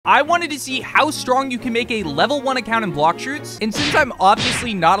I wanted to see how strong you can make a level 1 account in Blox shoots, and since I'm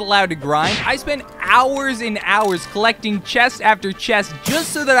obviously not allowed to grind, I spent hours and hours collecting chest after chest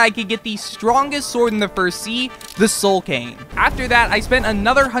just so that I could get the strongest sword in the first sea, the Soul Cane. After that, I spent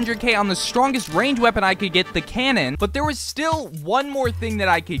another 100k on the strongest range weapon I could get, the cannon, but there was still one more thing that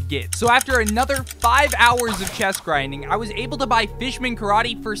I could get. So after another 5 hours of chest grinding, I was able to buy Fishman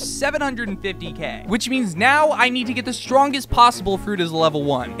Karate for 750k, which means now I need to get the strongest possible fruit as a level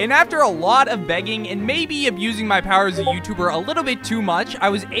 1. And after a lot of begging and maybe abusing my power as a YouTuber a little bit too much, I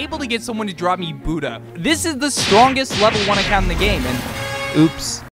was able to get someone to drop me Buddha. This is the strongest level 1 account in the game, and oops.